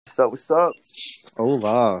So what's up? Oh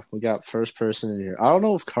wow, we got first person in here. I don't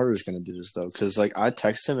know if Carter's gonna do this though, because like I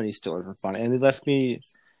texted him and he still hasn't responded, and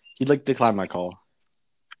he like declined my call.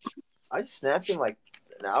 I snapped him like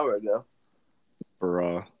an hour ago.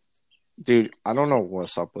 Bruh. Dude, I don't know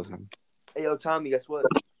what's up with him. Hey, yo, Tommy, guess what?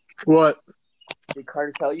 What? Did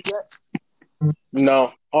Carter tell you yet?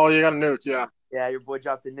 No. Oh, you got a nuke, yeah. Yeah, your boy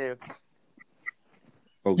dropped a nuke.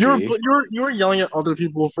 Okay. You were yelling at other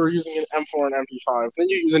people for using an M4 and MP5. Then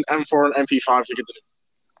you use an M4 and MP5 to get the nuke.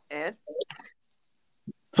 And?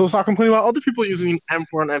 So stop complaining about other people using an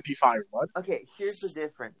M4 and MP5, what? Okay, here's the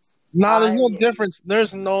difference. There's no difference.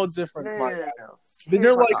 There's no difference, No. my guy.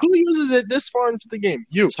 They're like, who uses it this far into the game?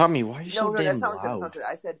 You. Tommy, why are you so damn that's loud? not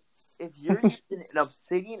I said, if you're using an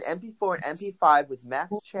Obsidian MP4 and MP5 with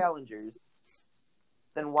max challengers,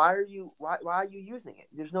 then why are you using it?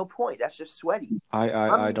 There's no point. That's just sweaty.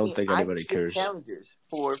 I don't think anybody cares. Challengers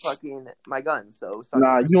for fucking my guns, so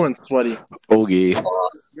nah, you weren't sweaty. Okay.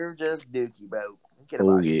 You're just dookie, bro. Get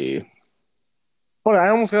about it. Boy, I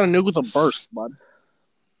almost got a nuke with a burst, bud.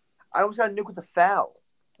 I almost got a nuke with a foul.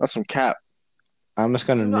 That's some cap. I almost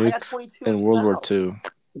got a nuke in World War II.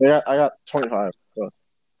 Yeah, I got 25. So.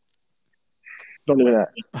 Don't do that.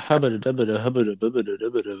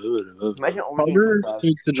 Imagine Carter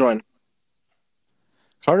needs to join.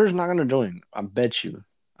 Carter's not gonna join. I bet you.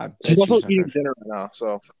 He's also eating dinner right now,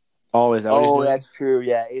 so. Oh, is that what he's doing? That's true.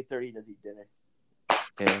 Yeah, 8:30 does eat dinner.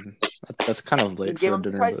 Damn, that's kind of late for dinner. I'm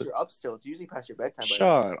surprised you're up still. It's usually past your bedtime.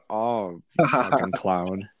 Shut up, fucking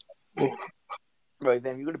clown. Right,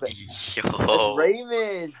 then you go to bed. Yo.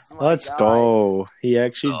 Remus. Let's go. He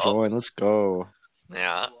actually joined. Let's go.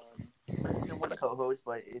 Yeah. I'm still one co-host,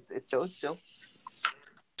 but it's Joe still.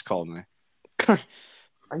 He's called me. Are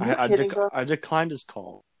you kidding, bro? I declined his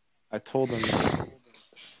call. I told him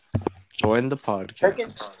join the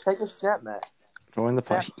podcast. Check his snap map. Join the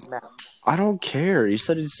podcast. I don't care. He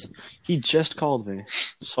said he just called me,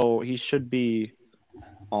 so he should be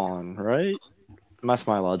on, right? That's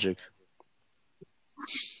my logic.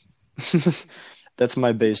 That's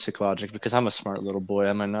my basic logic because I'm a smart little boy,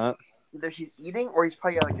 am I not? Either she's eating or he's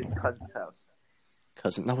probably at like his cousin's house.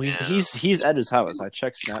 Cousin? No, he's at his house. I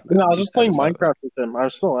checked Snap. No, I was just playing Minecraft with him. I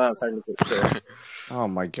still am technically. Oh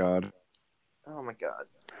my god.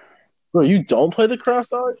 Bro, you don't play the craft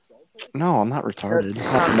dog? No, I'm not retarded.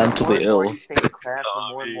 I'm not mentally ill.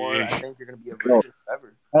 More and more, I think you're gonna be a virgin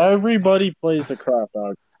forever. Everybody plays the craft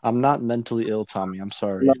dog. I'm not mentally ill, Tommy. I'm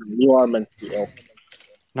sorry. No, you are mentally ill.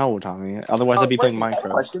 No, Tommy. Otherwise, I'd be playing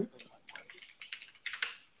Minecraft.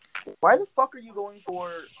 Why the fuck are you going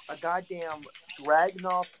for a goddamn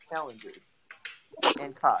Dragunov Challenger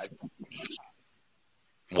and COD?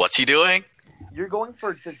 What's he doing? You're going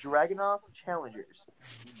for the Dragunov Challengers.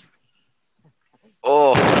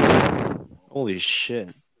 Oh. Holy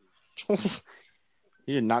shit. You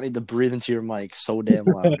did not need to breathe into your mic so damn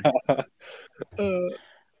loud.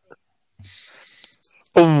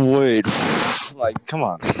 Oh, wait. Like, come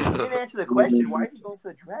on. You didn't answer the question. Why is he going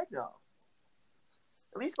for the Dragunov?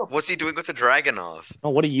 At least go. What's he doing with the Dragunov? No,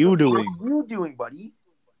 what are you doing? What are you doing, buddy?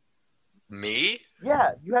 Me?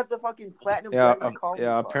 Yeah, you have the fucking platinum dragon.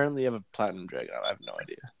 Yeah, apparently you have a platinum dragon. I have no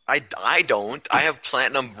idea. I don't. I have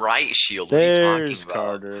platinum riot shield. There's what are you talking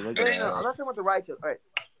Carter. about? Look at that. No, I'm not talking about the riot shield. All right,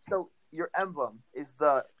 so your emblem is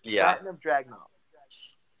the platinum Dragunov.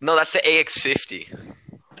 No, that's the AX50.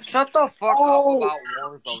 Shut the fuck up about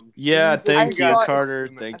Warzone. Yeah, thank you, Carter.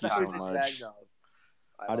 Thank you so much.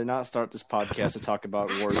 I did not start this podcast to talk about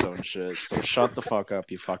Warzone shit, so shut the fuck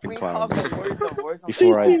up, you fucking clowns.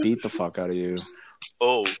 Before I beat the fuck out of you.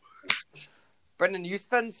 Oh. Brendan, you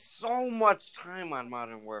spend so much time on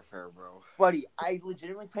Modern Warfare, bro. Buddy, I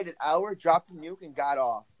legitimately played an hour, dropped a nuke, and got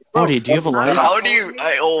off. Buddy, do you have a life? How do you...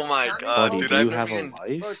 oh my god, Buddy, dude. do you have a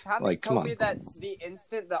life? Bro, Tommy like, come told on. me that the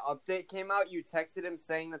instant the update came out, you texted him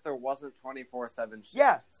saying that there wasn't 24/7 shit.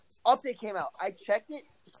 Yeah, update came out. I checked it.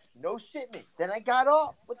 No shipment. Then I got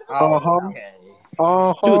off. What the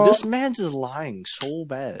fuck? Dude, this man's is lying so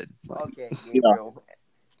bad. Like, okay, Gabriel.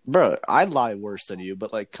 Bro, I lie worse than you,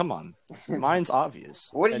 but like, come on. Mine's obvious.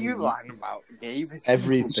 What are you lying about, Gabe?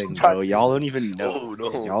 Everything, bro. Y'all don't even know. Oh,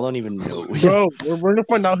 no. Y'all don't even know. Bro, we're gonna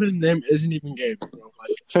find out his name isn't even Gabe. Bro.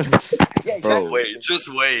 Just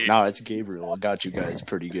wait. No, it's Gabriel. I got you guys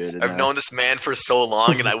pretty good. I've known this man for so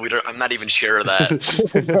long, and I'm not even sure of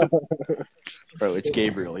that. Bro, it's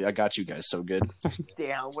Gabriel. I got you guys so good.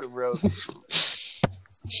 Damn, what a road.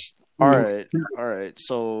 All right.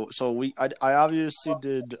 So I obviously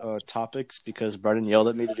did topics because Brendan yelled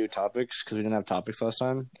at me to do topics because we didn't have topics last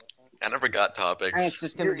time. I never got topics. It's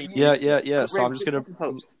just gonna be Yeah. So I'm just gonna.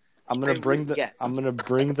 I'm gonna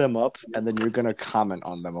bring them up, and then you're gonna comment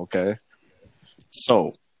on them. Okay.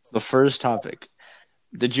 So the first topic.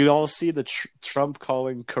 Did you all see the Trump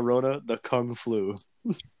calling Corona the Kung Flu?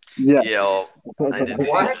 Yeah. Yo, I didn't see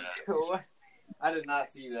that. What? I did not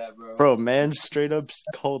see that, bro. Bro, man straight up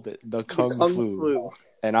called it the Kung Flu.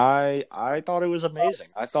 And I thought it was amazing.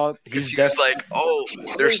 I thought He was like, "Oh,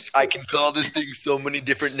 I can call this thing so many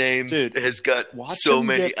different names. Dude, it has got so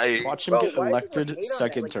many." Watch him get elected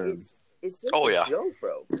second term. It's just Oh, yeah. a joke,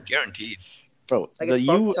 bro. Guaranteed. Bro, Like the it's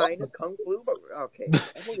from China, Kung Flu, but okay.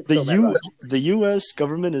 the U.S.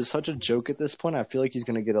 government is such a joke at this point. I feel like he's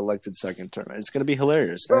gonna get elected second term. It's gonna be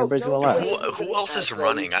hilarious. Bro, Everybody's gonna laugh. Who else is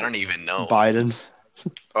running? I don't even know. Biden.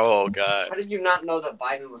 Oh God, How did you not know that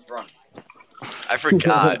Biden was running? I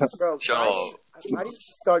forgot. Bro, Joe. why did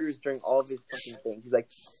stutters during all of these fucking things? He's like,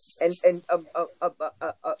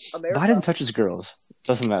 America. Biden touches girls.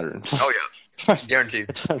 Doesn't matter. Oh yeah, guaranteed.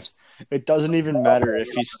 It doesn't even matter if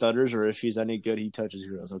he stutters or if he's any good. He touches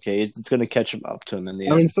girls. Okay, it's gonna catch him up to him in the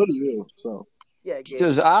end. I mean, so do you. So Yeah,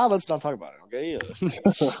 let's not talk about it. Okay.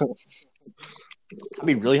 I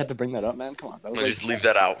mean, really have to bring that up, man. Come on. That was Just leave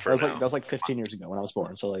that out for now. that was like 15 years ago when I was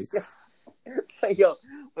born. So like, Yo,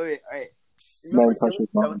 wait, all right. Remember Dylan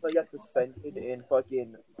Stone got suspended in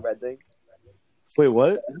fucking Red Thing? wait,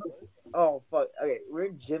 what? Oh fuck. Okay, we're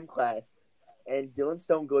in gym class, and Dylan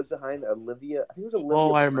Stone goes behind Olivia. I think it was Olivia.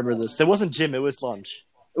 Oh, I remember this. It wasn't gym. It was lunch.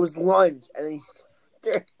 It was lunch, and then he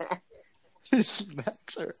stared at. He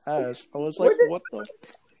smacks her ass. I was like, what the?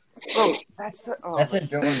 Oh, that's a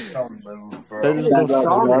Dylan Stone move, bro. That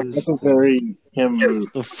is that's a very him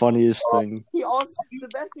move. the funniest thing. He also the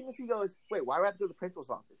best thing is he goes, "Wait, why do I have to go to the principal's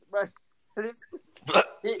office?" Right? Dude,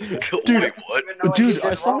 Wait, what? Dude,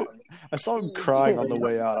 I saw him crying on the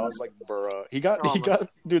way out. I was like, bruh. He got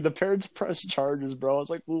dude, the parents pressed charges, bro. I was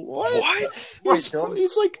like, what?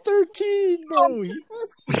 He's like 13, bro.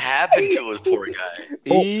 What happened to his poor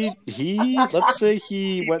guy? He let's say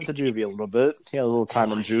he went to juvie a little bit. He had a little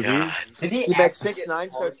time in juvie. God. Did he back actually 6'9",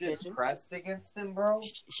 get starts charges snitching? pressed against him, bro?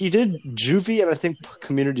 He did juvie and I think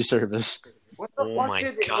community service. What the Oh fuck my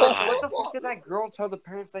did God. What the fuck did that girl tell the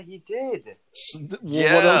parents that he did?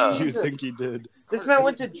 Yeah. What else do you think he did? This man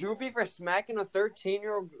went to juvie for smacking a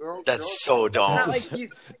 13-year-old girl. That's so dumb. It's not like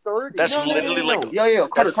he's 30. That's literally like Yo,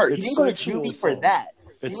 Carter, he it's didn't go to sexual juvie for assault. that.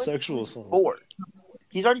 It's sexual assault. Before.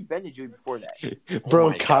 He's already been to juvie before that. Bro, Oh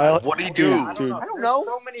my Kyle. God. What did he do? I don't Dude. know. I don't There's know.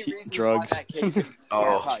 so many reasons Drugs. why that kid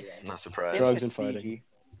Oh, Yeah. not surprised. Drugs and fighting.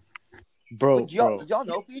 Bro, Did y'all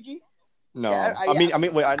know Fiji? No, Yeah, I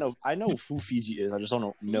mean, wait. I know who Fiji is. I just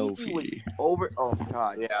don't know Fiji was Fiji. over. Oh my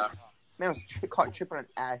god. Yeah. Man was caught tripping on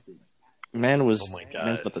acid. Man was Oh my God.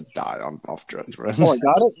 man's about to die off drugs, bro. Oh, I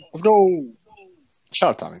got it. Let's go. Shut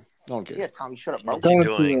up, Tommy. No one cares. Yeah, Tommy, shut up, bro. What's he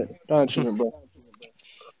doing? Don't shoot it, bro. All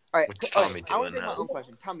right, What's Tommy I want doing to get my now? own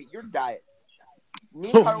question. Tommy, your diet. Me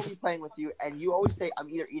and Carter will be playing with you, and you always say I'm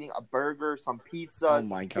either eating a burger, some pizza, Oh some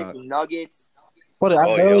my God. chicken nuggets. But I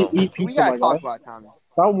Oh, barely yo. eat We pizza, gotta my talk guy. about it, Thomas.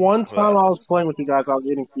 That one time I was playing with you guys, I was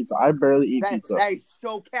eating pizza. I barely eat pizza. That is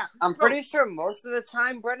so cap. I'm Bro, pretty sure most of the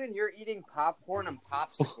time, Brennan, you're eating popcorn and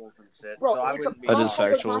popsicles and shit. Bro, so I it's wouldn't be That is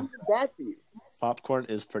popcorn, factual. popcorn's bad for you. Popcorn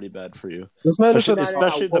is pretty bad for you, This man just especially, said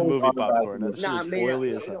especially the popcorn movie is bad for popcorn. me. That shit is man, oily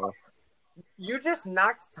as hell. You just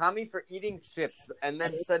knocked Tommy for eating chips and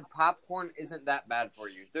then said popcorn isn't that bad for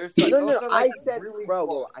you. There's No, those are I like said, really bro,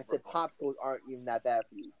 close, I said popsicles aren't even that bad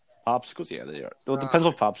for you. Popsicles, yeah, they are. Well, it depends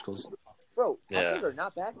on popsicles. Bro, Yeah. popsicles are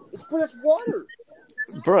not bad. But it's water.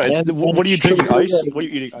 Bro, what are you drinking? Ice? What are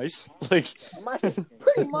you eating? Ice? Like,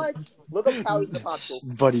 Pretty much. Look up calories in the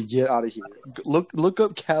popsicle. buddy, get out of here. Look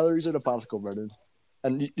up calories in a popsicle, Brendan.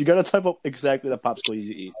 And you gotta type up exactly the popsicle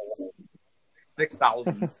you eat.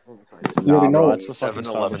 6,000. You already know that's the fucking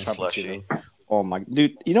 7-Eleven Starbucks slushie. Frappuccino. Oh my,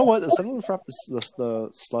 dude! You know what? The 7-Eleven the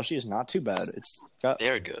slushie is not too bad. It's got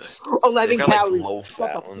They're good. 11 They've got, like, calories.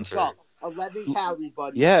 low-fat Shut the ones, fuck up. 11 calories,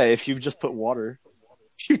 buddy. yeah. If you just put water.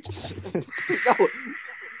 No.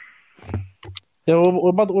 Yeah,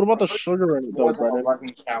 what about the sugar in it, though, Brennan?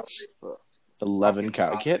 11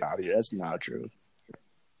 calories. Get out of here. That's not true.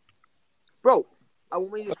 Bro, I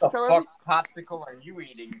want me to What the fuck popsicle are you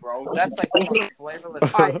eating, bro? That's like the most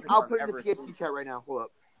flavorless All right, popsicle I'll put it I've in the ever PHG seen. chat right now. Hold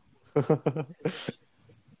up.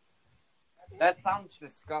 That sounds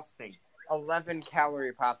disgusting.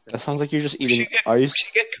 11-calorie popsicle. That sounds like you're just We eating should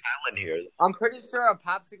ice. get Kyle in here. I'm pretty sure a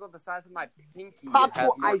popsicle the size of my pinky has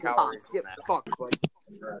Popsicle more ice calories pops. than Get that. fucked, buddy.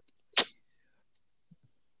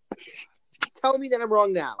 Tell me that I'm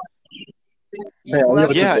wrong now. Yeah, Yeah,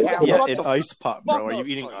 What yeah, the an ice pop, bro. Are you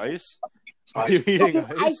eating ice? Are you eating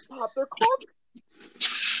fucking ice? pop? They're called.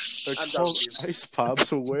 They're I'm called done. ice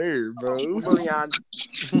pops where, bro? Moving on.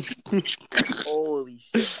 Holy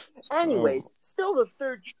shit. Anyways, still the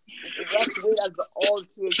third best weight out of all the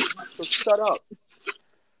PHG, so shut up.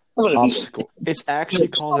 Popsicle. It's actually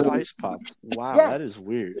called an ice pop. Wow, Yes. that is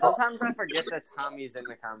weird. Sometimes I forget that Tommy's in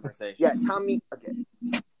the conversation. Yeah, Tommy. Okay.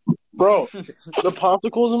 Bro, the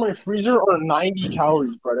popsicles in my freezer are 90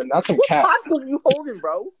 calories, bro, and that's some What cat. popsicles are you holding,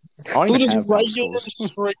 bro? I don't Dude, even just have regular popsicles.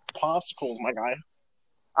 straight popsicles, my guy.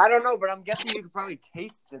 I don't know, but I'm guessing you could probably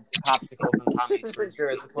taste the popsicles in Tommy's freezer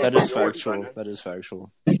as opposed That to is yours, factual. Brennan. That is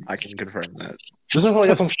factual. I can confirm that. This is probably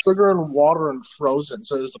got some sugar and water and frozen,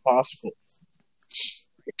 so it's the popsicle.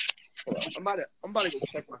 I'm about to go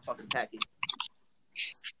check my fucking package.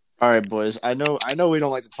 All right, boys. I know we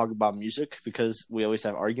don't like to talk about music because we always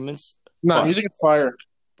have arguments. Nah, But- music is fire.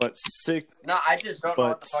 But No, I just don't know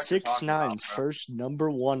what But the fuck you're talking 6ix9ine's about, bro. first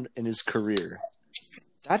 #1 in his career.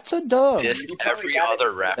 That's a dub. Dissed You probably every got it.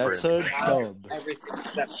 other rapper. That's in a the country. dub. Everything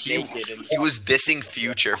except He- Naked and He was dissing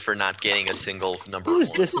Future for not getting a single number He was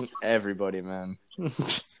one. dissing everybody, man. Yeah.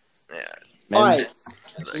 Man's-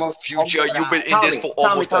 Like, Future, you've been in this for Tommy,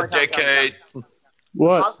 almost Tommy, a decade.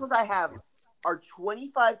 What? Popsicles I have are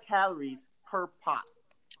 25 calories per pop,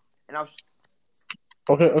 and I'll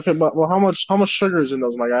Okay, but well, how much sugar is in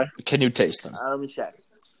those, my guy? Can you taste them? let me check.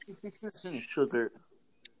 Sugar.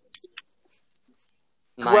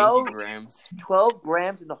 90 12 grams. 12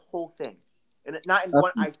 grams in the whole thing, and not in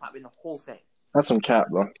one ice pop, in the whole thing. That's some cat,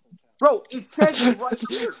 bro. Bro, it says it right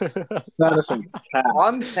here. That is some cat. All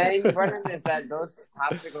I'm saying, Brennan, is that those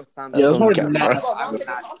popsicles sound Yeah, those some are cat, nasty. bro. I'm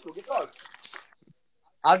not- Get those.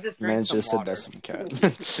 I'll just drink Man some just said water. that's some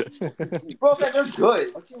cat. Bro, man, they're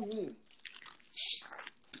good. What you mean?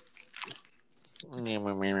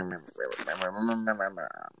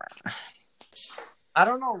 I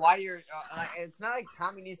don't know why you're. It's not like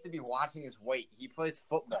Tommy needs to be watching his weight. He plays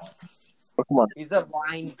football. Oh, come on. He's a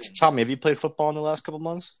lineman. Tommy, have you played football in the last couple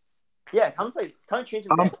months? Yeah, Tommy changed his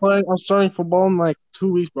I'm name. I'm starting football in like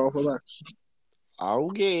 2 weeks, bro. Relax.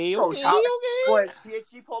 Okay, Bro, okay, Tommy- okay. What,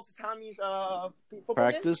 PHG pulled up Tommy's football game?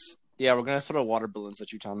 Practice? Yeah, we're gonna throw water balloons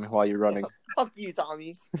at you, Tommy, while you're running. Fuck you,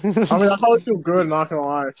 Tommy. I mean, I probably feel good, not gonna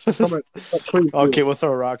lie. Come on. That's pretty cool. Okay, we'll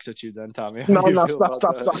throw rocks at you then, Tommy. No, How do you no, feel stop,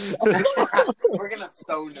 about stop, stop. We're gonna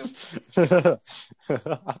stone him. that?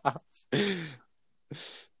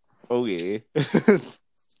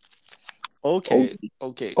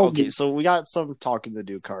 Okay. Okay. So we got some talking to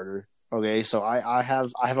do, Carter. Okay, so I have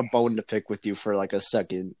a bone to pick with you for like a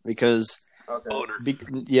second because Okay.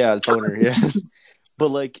 Boner. boner, yeah. But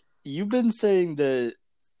like you've been saying that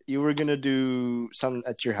you were gonna do something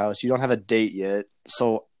at your house. You don't have a date yet,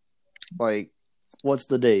 so like, what's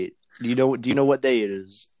the date? Do you know what day it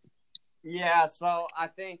is? Yeah, so I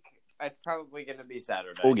think it's probably gonna be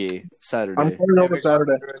Saturday. Okay, Saturday. I'm coming over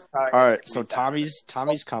Saturday. All right, so Tommy's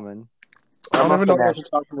coming. I don't even know what you're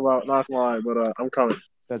talking about, not gonna lie, but I'm coming.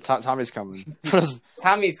 Tommy's coming.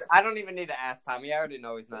 Tommy's. I don't even need to ask Tommy. I already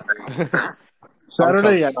know he's not doing it.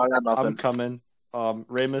 Saturday? Yeah, no, I got I'm nothing. coming.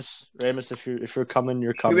 Remus, if you're coming,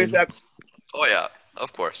 you're Give me a coming. sec. Oh yeah,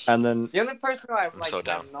 of course. And then The only person who I I'm so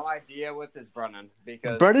down. have no idea with is Brennan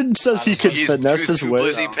because Brennan says he can He's finesse his too way.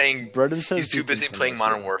 busy playing. Brennan says He's too he can busy playing finesse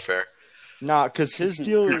it. Modern Warfare. Nah, because his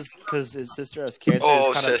deal is because his sister has cancer.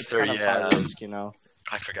 Oh, it's kind sister, of yeah. high risk, you know.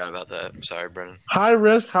 I forgot about that. I'm sorry, Brennan. High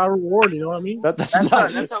risk, high reward, you know what I mean? That's That's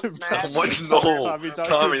not. not- that's not- What? Tommy's No, out here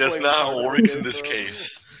Tommy, that's playing not how carnival it works game, in this bro.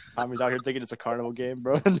 case. Tommy's out here thinking it's a carnival game,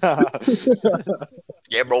 bro. Nah.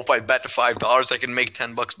 Yeah, bro. If I bet the $5, I can make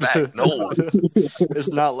 $10 back. No, It's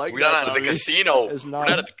not like we're that, not at the Tommy. casino. It's We're not.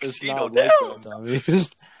 not at the It's casino. not like that, Tommy.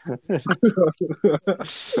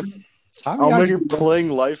 Tommy I'll out make here you- playing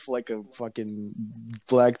life like a fucking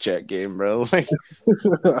blackjack game, bro. Like,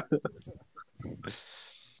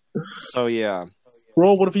 so yeah,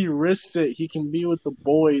 Bro, what if he risks it? He can be with the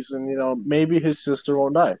boys, and maybe his sister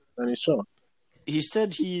won't die, and he's chilling. he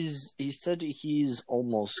said he's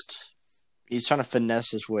almost. He's trying to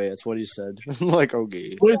finesse his way. That's what he said. Like,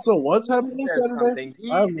 okay. Wait, so what's he happening says Saturday?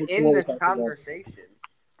 something. I have He's no clue in what this we're talking about. conversation.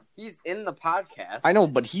 He's in the podcast. I know,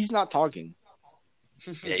 but he's not talking.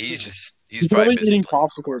 Yeah, he's He's probably probably busy. eating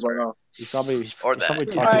popsicles right now. He's probably Or he's probably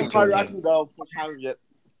that. All talking right, Carter, I to. can go. What time is it?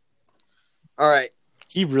 All right.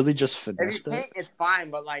 He really just If you finessed it. can't, it's fine,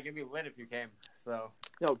 but like it'd be lit if you came. So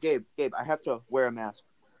No, Gabe, I have to wear a mask.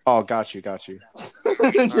 Oh, got you. all right.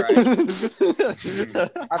 It's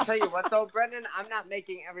I'll tell you what though, Brendan, I'm not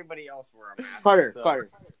making everybody else wear a mask. Carter, so. Carter.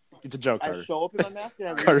 a joke, I Carter. show up in my mask and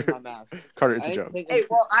I leave Carter. in my mask. Carter, it's I a ain't joke. taking- Hey,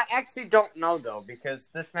 well, I actually don't know though because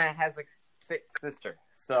this man has a sick sister.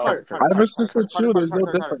 So Carter, I have a sister too. There's no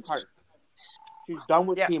Carter, difference. Carter. She's done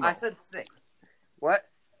with yeah, chemo. I said sick. What?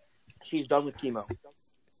 she's done with chemo.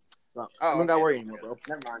 So, Oh, I'm not okay. worried anymore, bro.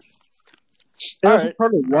 Never mind. Yeah, Alright.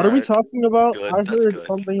 Carter, what are we Alright. talking about? Good, I that's heard good.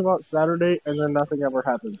 something about Saturday, and then nothing ever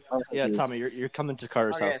happened. I'm Yeah, confused. Tommy, you're coming to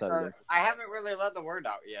Carter's Okay, house so Saturday. I haven't really let the word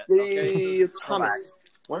out yet. Hey, Okay. Thomas,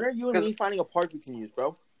 when are you and me finding a park we can use,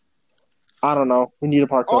 bro? I don't know. We need a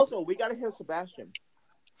park up. Also, we gotta hit Sebastian.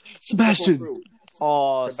 Sebastian!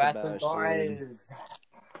 Oh, Sebastian Sebastian. boys.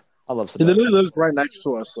 I love He Sebastian. literally lives right next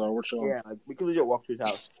to us, so we're chilling. Yeah, like, we could legit walk to his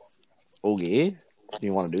house. Okay. Do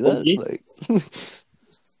you want to do that? Okay. Like,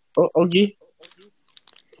 Okay.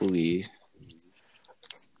 okay.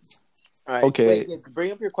 All right. Okay. Wait,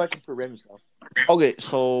 bring up your question for Remus, though. Okay,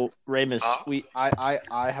 so Remus, I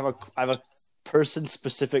have a person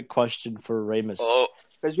specific question for Remus. Oh,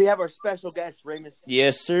 Because we have our special guest, Remus.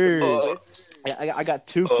 Yes, sir. Oh. I got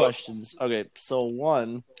two questions. Okay, so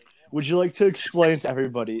one, would you like to explain to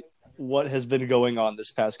everybody what has been going on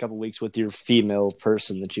this past couple weeks with your female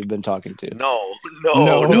person that you've been talking to?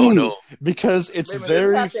 no. Because it's Wait,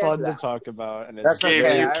 very you have to fun answer to that. talk about, and it's That's Gabe,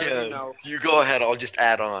 okay, you I already can. know. You go ahead. I'll just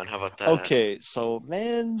add on. How about that? Okay, so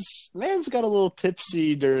man's got a little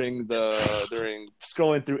tipsy during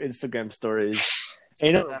scrolling through Instagram stories.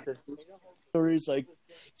 And you know, stories like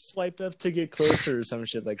swipe up to get closer or some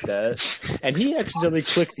shit like that. And he accidentally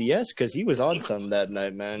clicked yes because he was on some that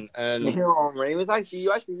night, man. And Remus, I see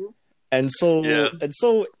you.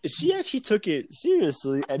 so she actually took it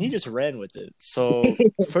seriously, and he just ran with it. So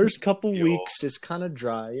first couple weeks is kind of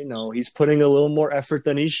dry, you know. He's putting a little more effort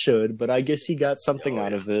than he should, but I guess he got something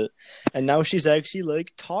out of it. And now she's actually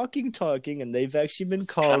like talking, and they've actually been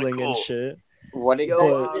calling cool. and shit. What exactly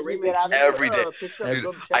Remus, did you get out of Every it? day.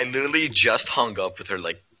 Dude, I literally just hung up with her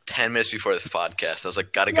like 10 minutes before this podcast. I was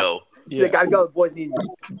like, gotta go. Yeah, gotta go. The boys need me.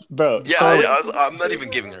 Bro, Yeah, so I'm not even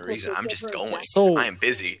giving her a reason. I'm just going. So- I am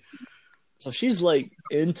busy. so she's like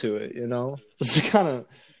into it, you know. He's kind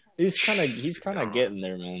of getting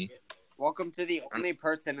there, man. Welcome to the only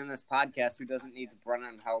person in this podcast who doesn't need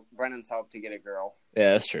Brennan's help to get a girl.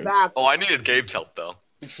 Yeah, that's true. Oh, I needed Gabe's help though.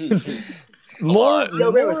 More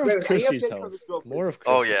Remus, of Chrissy's I help. have to take More of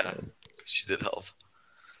Oh, Chrissy's yeah. help. She did help.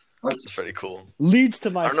 That's pretty cool. Leads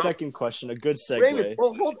to my I don't know. second question. A good segue. Remus,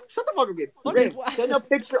 well, shut the fuck up, Gabe. Okay, Remus, send a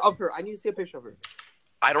picture of her. I need to see a picture of her.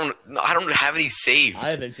 I don't have any saved.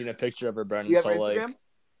 I haven't seen a picture of her, Do Brendan. you have So her like, Instagram?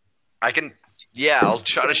 I can. Yeah, I'll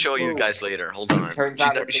try to show you guys later. Hold on. Turns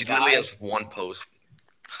out it's She a literally guy. has one post.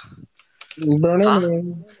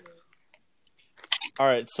 Burning. all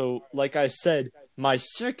right. So like I said, my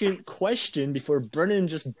second question before Brennan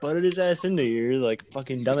just butted his ass into here, like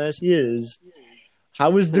fucking dumbass he is.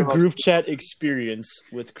 How was the group chat experience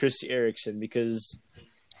with Chrissy Erickson? Because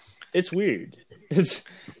it's weird. It's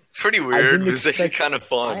It's pretty I weird. didn't It was actually expect- kind of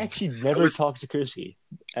fun. I actually never talked to Chrissy,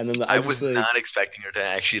 and then I I was was like, not expecting her to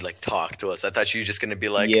actually like talk to us. I thought she was just gonna be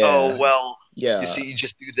like, Yeah. "Oh well, yeah, you see, you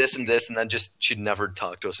just do this and this," and then just she'd never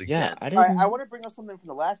talk to us yeah. again. I All didn't. right, I want to bring up something from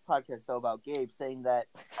the last podcast though about Gabe saying that,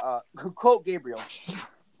 quote Gabriel,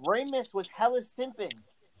 Remus was hella simping.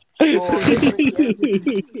 Dude,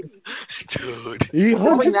 He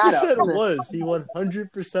Bring that up. 100% was. He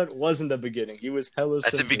 100% was in the beginning. He was hella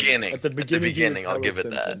At the simping. beginning. At the beginning, he was I'll hella give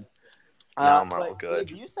it that. simping. No, I'm all but good.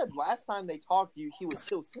 Gabe, you said last time they talked, he was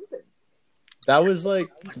still simping. That was like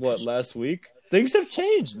what, last week? Things have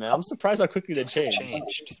changed, man. I'm surprised how quickly they changed.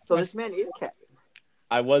 So this man is capping.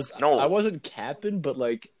 I wasn't capping, but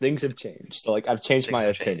like things have changed. So like I've changed Things my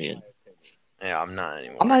have opinion. Yeah, I'm not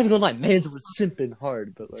anymore. I'm not even gonna lie, man's was simping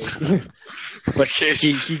hard, but like, but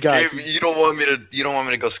he got. Gabe, you don't want me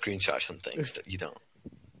to go screenshot some things. You don't.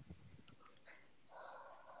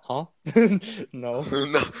 Huh? No.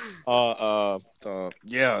 No.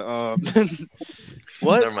 Yeah.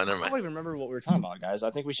 What? Never mind. I don't even remember what we were talking about, guys.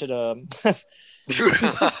 I think we should. I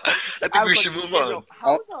think we should move on.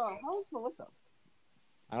 How's Melissa?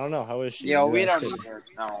 I don't know. How is she? Yo, You we asked don't her. either.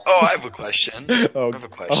 No. Oh, I have a question. Oh, I have a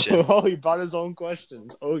question. Oh, he brought his own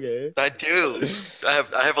questions. Okay. I do. I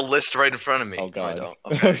have a list right in front of me. Oh God. No,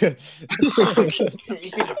 I don't. Okay.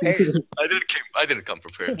 You came prepared. I didn't come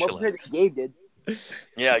prepared. More Chill prepared out. than Gabe did.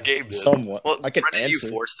 Yeah, Gabe did. Somewhat. Well, I can Brennan, answer.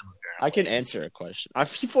 You forced him. I can answer a question.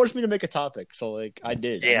 He forced me to make a topic, so like I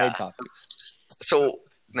did. Yeah. I made topics. So,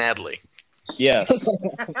 Natalie. Yes.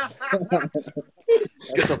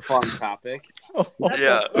 That's a fun topic.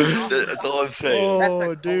 Yeah, that's all I'm saying.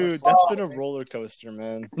 Oh, dude, that's been a roller coaster,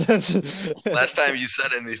 man. Last time you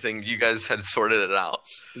said anything, you guys had sorted it out.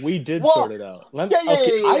 We did Whoa. sort it out. Yeah,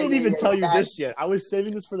 I didn't even tell you guys. this yet. I was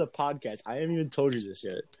saving this for the podcast. I haven't even told you this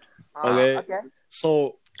yet. Okay.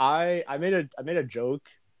 So I made a joke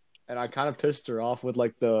and I kind of pissed her off with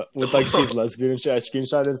she's lesbian and shit. I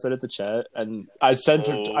screenshotted and sent it to chat, and I sent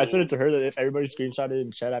it to her that if everybody screenshotted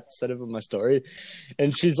in chat, I have to send it with my story,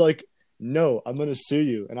 and she's like, "No, I'm gonna sue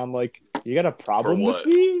you," and I'm like, "You got a problem with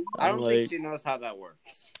me?" I don't think she knows how that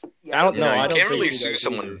works. I don't know. I You don't can't think really she sue does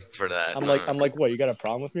someone either. for that. I'm like, what? You got a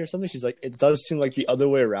problem with me or something? She's like, it does seem like the other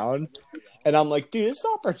way around. And I'm like, dude, it's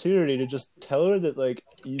an opportunity to just tell her that like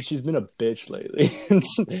she's been a bitch lately.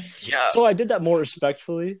 Yeah. So I did that more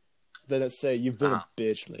respectfully than say you've been a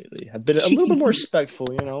bitch lately. I've been a little bit more respectful,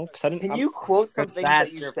 because I didn't. Can you quote some things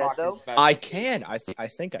that you said though? I can. I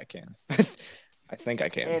think I can. I think I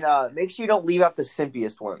can. And make sure you don't leave out the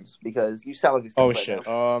simpiest ones because you sound like a simp. Oh right shit.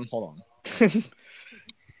 now. Hold on.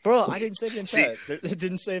 Bro, I didn't save it in chat. It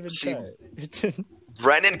didn't save in chat. It didn't.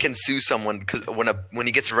 Brennan can sue someone because when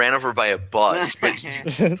he gets ran over by a bus, but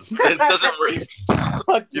it doesn't really,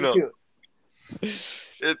 Fuck you know. too.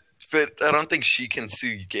 But I don't think she can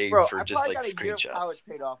sue Gabe Bro, for just like got a year of screenshots. college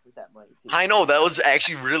paid off with that money too. I know that was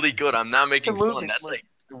actually really good. I'm not making fun. Absolutely. That's like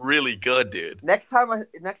really good, dude. Next time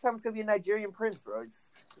it's gonna be a Nigerian prince, bro.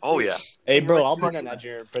 Oh yeah. Hey, bro, I'll bring that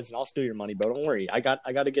Nigerian prison. I'll steal your money, bro. Don't worry. I got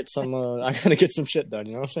to get some. I gotta get some shit done.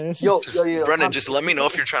 You know what I'm saying? Yo, Brennan, just let me know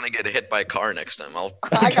if you're trying to get hit by a car next time. I'll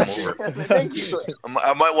I come got over. you. Thank you.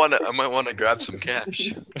 I might want to grab some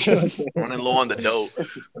cash. Running low on the dough.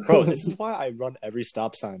 Bro, this is why I run every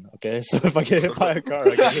stop sign. Okay, so if I get hit by a car,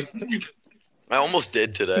 I almost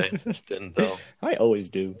did today. Didn't though. I always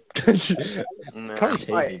do. No. Cars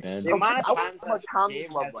hate me, man. The amount of times How much Tommy's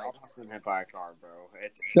Gabe love has life. almost been hit by a car, bro.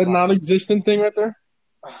 It's That non-existent thing right there.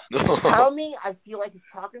 Tommy, I feel like he's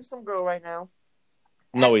talking to some girl right now.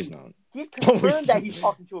 No, he's not. He's confirmed that he's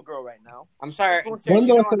talking to a girl right now. I'm sorry. When Do you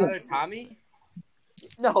do I know say another Tommy?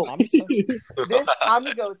 No, Tommy's son? this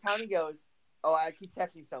Tommy goes. Oh, I keep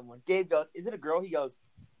texting someone. Gabe goes, "Is it a girl?" He goes,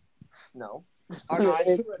 "No." Oh no, I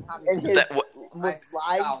And- see what Tommy and his most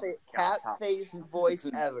I- live cat face voice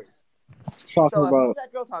ever. Talking So about who's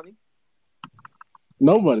that girl, Tommy?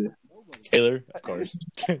 nobody. Taylor, of course.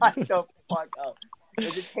 I don't fuck up.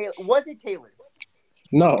 Is it Taylor? Was it Taylor?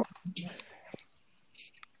 No.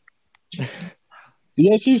 You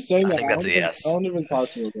guys keep saying I that. think that's a yes. I don't even talk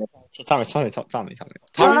to her. Bro. So Tommy.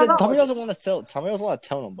 No. Tommy doesn't want to tell. Tommy doesn't want to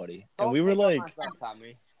tell nobody. And we were like,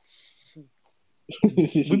 Tommy.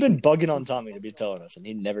 we've been bugging on Tommy to be telling us, and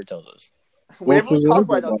he never tells us. Whenever we Well, talk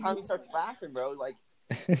about it, though, everybody. Tommy starts laughing, bro. Like,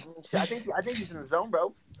 I think he's in the zone,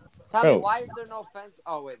 bro. Tommy, Bro. why is there no fence?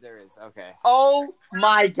 Oh wait, there is. Okay. Oh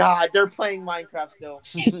my God, they're playing Minecraft still.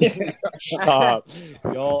 Stop.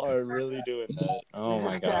 Y'all are really doing that. Oh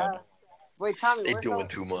my god. Wait, Tommy, They where's doing all-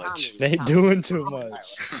 too much. Tommy, They Tommy. doing too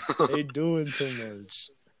much. They doing too much.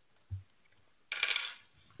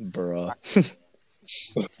 Bruh.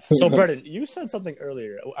 So, Brendan, you said something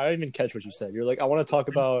earlier. I didn't even catch what you said. You're like, I want to talk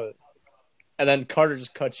about... And then Carter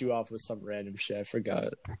just cut you off with some random shit. I forgot.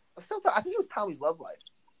 I think it was Tommy's love life.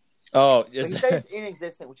 Oh, But he is said that... it's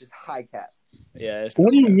inexistent, which is high cat. Yeah. It's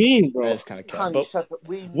What do you mean, bro? It's kind of cat. Tommy, But shut the,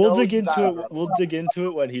 we'll know dig you into got it. We'll dig into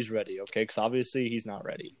it when he's ready, okay? Because obviously he's not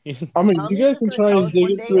ready. I mean, Tommy's you guys just can gonna try tell and us dig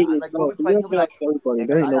one into day, it like, we'll yourself. be You playing, guys he'll be like, everybody. "Hey,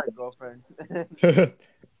 There man, ain't I no. got a girlfriend."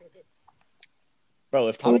 Bro,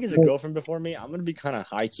 if Tommy gets a girlfriend before me, I'm gonna be kind of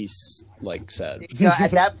high key sad. Yeah,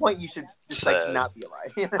 at that point, you should just like Sad. not be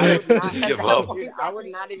alive. I would not, Just give up. Dude, I would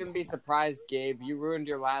not even be surprised, Gabe. You ruined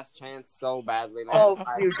your last chance so badly, man. Oh,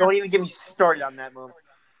 dude, don't even get me started on that moment.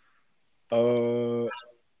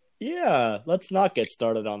 Yeah, let's not get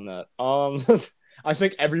started on that. I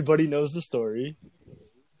think everybody knows the story.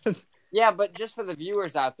 Yeah, but just for the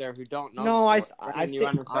viewers out there who don't know. No, the I story, think you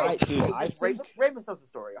understand? dude, I think Remus knows the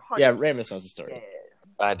story. 100%. yeah, Remus knows the Yeah, story.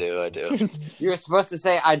 I do. You were supposed to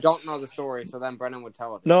say I don't know the story, so then Brennan would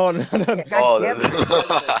tell it. No. God Oh, damn it.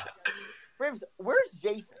 that- Remus, where's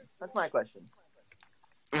Jason? That's my question.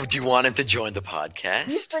 Do you want him to join the He's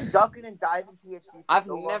podcast? been ducking and diving PHG. for I've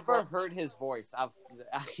so long, never bro. heard his voice. I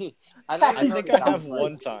I think I have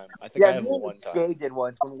one time. I think I have me and one time. Gabe did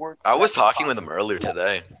once when we're. I was talking with him earlier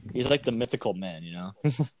today. He's like the mythical man, you know.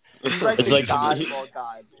 He's like It's the like god he- of all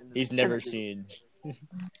gods. in the- He's never seen.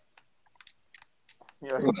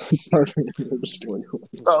 Yeah. Just going on.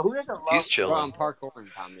 Bro, who doesn't love? He's Bro, chilling. I'm parkouring,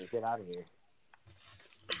 Tommy. Get out of here.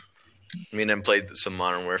 Me and him played some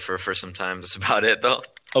Modern Warfare for some time. That's about it, though.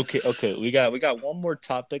 Okay. We got one more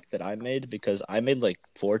topic that I made because I made like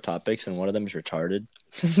 4 topics and one of them is retarded.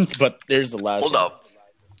 But there's the last. Hold one. up.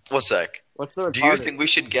 One sec. What's the Do you retarded? think we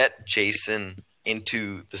should get Jason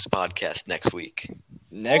into this podcast next week?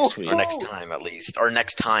 Next week. Or next time, at least. Or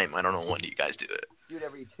next time. I don't know when you guys do it. Do it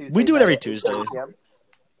every Tuesday. We do it every night, Tuesday. 8:30 p.m.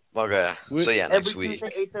 Okay. So, yeah, Every next week.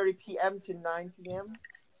 Tuesday, 8:30 p.m. to 9 p.m.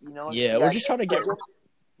 You know. Yeah, you we're guys- just trying to get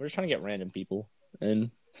We're just trying to get random people in.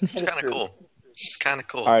 It's kind of cool. It's kind of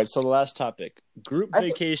cool. All right, so the last topic: group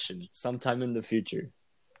vacation sometime in the future.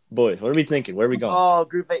 Boys, what are we thinking? Where are we going? Oh,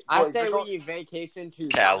 group vacation. I say we vacation to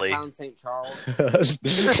Cali. downtown St. Charles.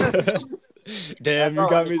 Damn, you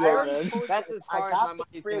got me there, man. That's as far as my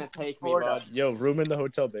money's gonna take me, bud. Yo, room in the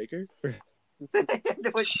Hotel Baker? Bro,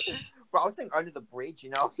 I was thinking under the bridge,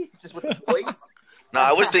 just with the plates. No,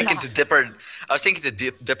 I was thinking to dip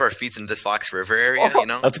our feet in the Fox River area. We're going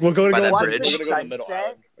to By go. that bridge. We're gonna go to the middle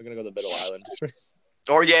island. We're gonna go to the middle island.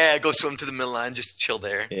 Or go swim to the middle line, just chill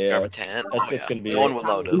there. Yeah, grab a tent. that's just gonna be. No one will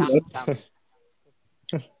notice.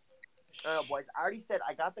 Boys, I already said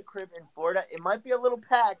I got the crib in Florida. It might be a little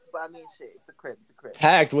packed, but I mean, shit, it's a crib. It's a crib.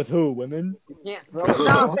 Packed with who? Women? You can't throw it.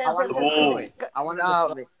 No, I want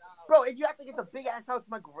to. Bro, if you act like it's a big ass house,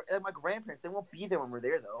 my grandparents, they won't be there when we're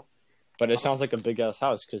there though. But it sounds like a big ass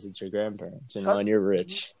house because it's your grandparents, and you're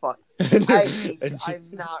rich. I'm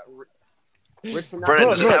not rich. Brennan,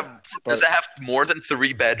 does it have more than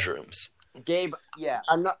 3 bedrooms? Gabe, yeah.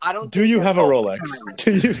 I don't. Do you have a Rolex?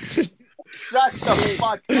 Do you? Shut the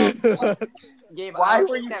fuck up. Gabe, why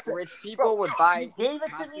were you that rich people would buy? Gave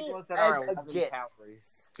it to me that are as a 11 gift.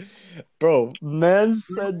 calories. Bro, man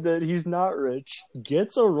said that he's not rich.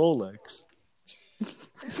 Gets a Rolex.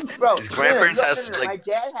 Bro, his grandparents has my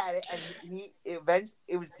dad had it, and he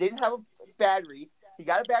didn't have a battery. He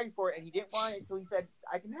got a battery for it, and he didn't want it, so he said,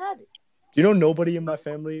 "I can have it." Do you know nobody in my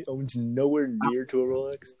family owns nowhere near to a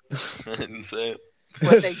Rolex? I didn't say it.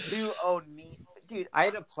 But they do own me. Dude, I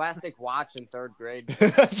had a plastic watch in 3rd grade.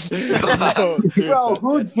 Bro,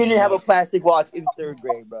 who didn't have a plastic watch in 3rd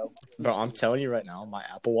grade, bro? Bro, I'm telling you right now, my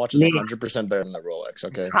Apple Watch is 100% better than the Rolex,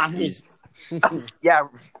 okay? Yeah.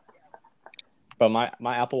 But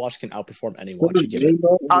my Apple Watch can outperform any watch you give it.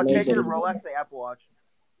 I'll take the Rolex, the Apple Watch.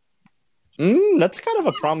 That's kind of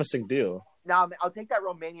a promising deal. Nah, I'll take that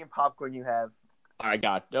Romanian popcorn you have. I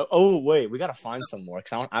got. Oh wait, we gotta find some more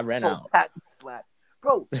because I ran out. Pat slap.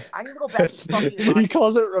 Bro, I need to go back to fucking He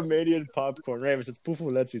calls it Romanian popcorn. Remus, it's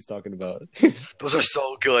Pufuletz he's talking about. Those are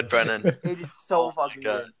so good, Brennan. It is so fucking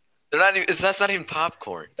good. They're not even. That's not even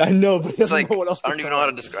popcorn. I know, but It's like what else I don't even know how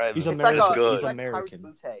to describe He's it. American. It's good. He's like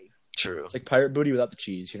American. True. It's like pirate booty without the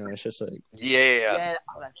cheese. It's just like Yeah.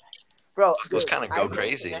 Bro, Those kind of go I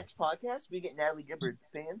crazy. The next podcast, we get Natalie Gibbard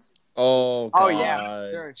fans. Oh God. Oh yeah,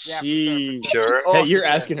 sure. Yeah, she. Sure. Hey, you're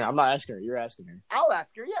asking her. I'm not asking her. You're asking her. I'll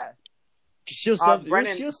ask her. Yeah. She'll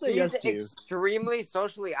Brennan, she'll say yes to you. She's extremely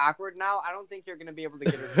socially awkward now. I don't think you're going to be able to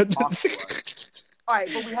get her to talk to us. All right,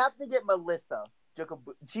 but we have to get Melissa.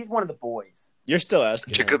 She's one of the boys. You're still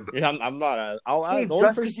asking her. I'm not. I'll ask. The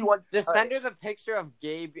only person. Just send her the picture of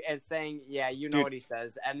Gabe and saying, "Yeah, you know what he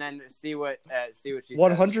says," and then see what she says.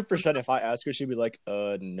 100%. If I ask her, she'd be like,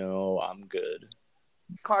 "No, I'm good."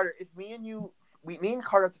 Carter, if me and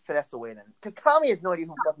Carter have to finesse away then, because Tommy has no idea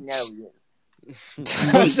who fucking Natalie is.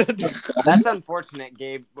 That's unfortunate,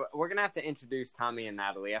 Gabe. We're gonna have to introduce Tommy and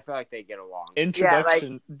Natalie. I feel like they get along.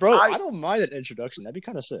 Introduction, bro. I don't mind an introduction. That'd be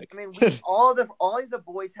kind of sick. I mean, all of the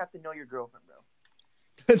boys have to know your girlfriend,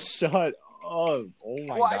 bro. Shut up! Oh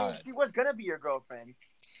my God! I mean, she was gonna be your girlfriend.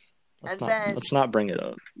 Let's not bring it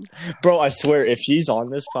up, bro. I swear, if she's on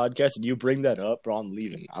this podcast and you bring that up, bro, I'm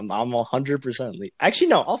leaving. I'm 100% leaving. Actually,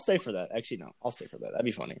 no, I'll stay for that. That'd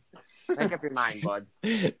be funny. Make up your mind, bud.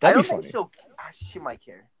 That'd be funny. She might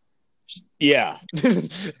care. Yeah.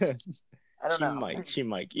 I don't know. She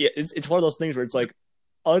might. Yeah, it's one of those things where it's like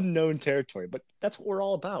unknown territory, but that's what we're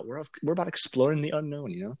all about. We're about exploring the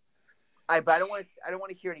unknown, But I don't want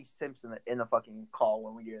to hear any simps in the fucking call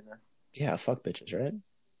when we get in there. Yeah, fuck bitches, right?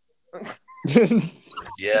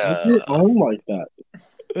 Yeah. I'm like that.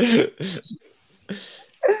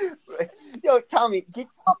 Yo, Tommy, get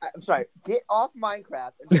off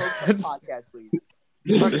Minecraft and focus on the podcast, please.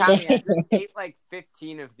 Look, Tommy, I just ate like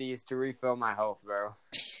 15 of these to refill my health, bro.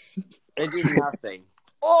 They do nothing.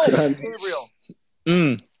 Oh, Gabriel.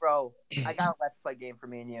 Bro, I got a Let's Play game for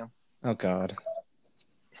me and you. Oh, God.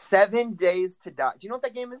 7 Days to Die. Do you know what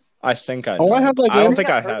that game is? I think I. Oh, I have that game. I don't think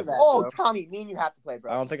I have. Oh, Tommy, me and you have to play, bro.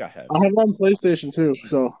 I don't think I have. I have it on PlayStation too.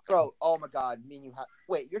 So. Bro, oh my God, me and you have.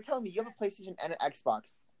 Wait, you're telling me you have a PlayStation and an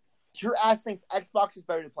Xbox? Your ass thinks Xbox is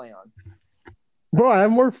better to play on. Bro, I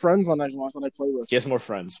have more friends on Xbox than I play with. He has more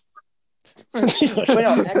friends. But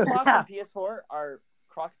no, Xbox and PS4 are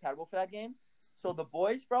cross-compatible for that game. So the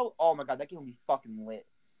boys, bro, oh my God, that game will be fucking lit.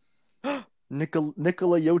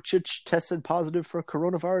 Nikola Jokic tested positive for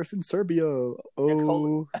coronavirus in Serbia.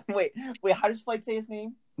 Oh, wait, how does Flake say his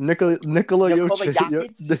name? Nikola Jokic.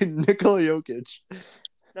 Nikola Jokic.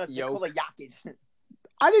 No, it's Nikola Jokic.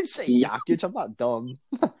 I didn't say Jokic. I'm not dumb.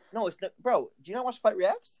 No, it's bro. Do you not watch Fight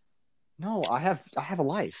Reacts? No, I have a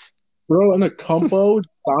life. Bro, and a combo,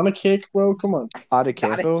 Donna kick, bro. Come on. Ada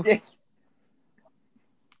Campo.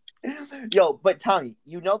 Yo, but Tommy,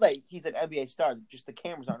 you know that he's an NBA star. Just the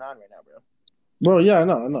cameras aren't on right now, bro. Bro, yeah, I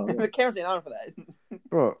know. The cameras ain't on for that.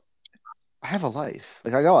 Bro, I have a life.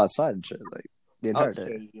 Like, I go outside and shit, like, the entire day.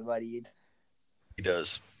 Okay, buddy. He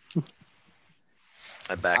does.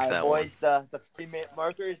 I All back right, that boys, the 3-minute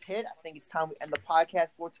marker is hit. I think it's time we end the podcast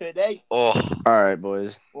for today. one. All right,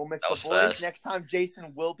 boys. We'll miss That the was boys. fast. Next time,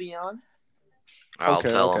 Jason will be on, I'll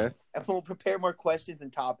tell him. and we'll prepare more questions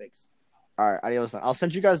and topics. All right, adios. I'll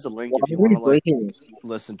send you guys the link Why if you are we want to, like, breaking this?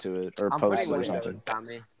 listen to it or I'm post putting it or it in, something.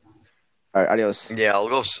 Tommy. All right, adios. Yeah, I'll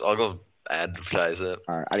go advertise it.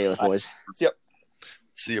 All right, adios, boys. Yep.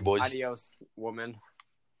 See you, boys. Adios, woman.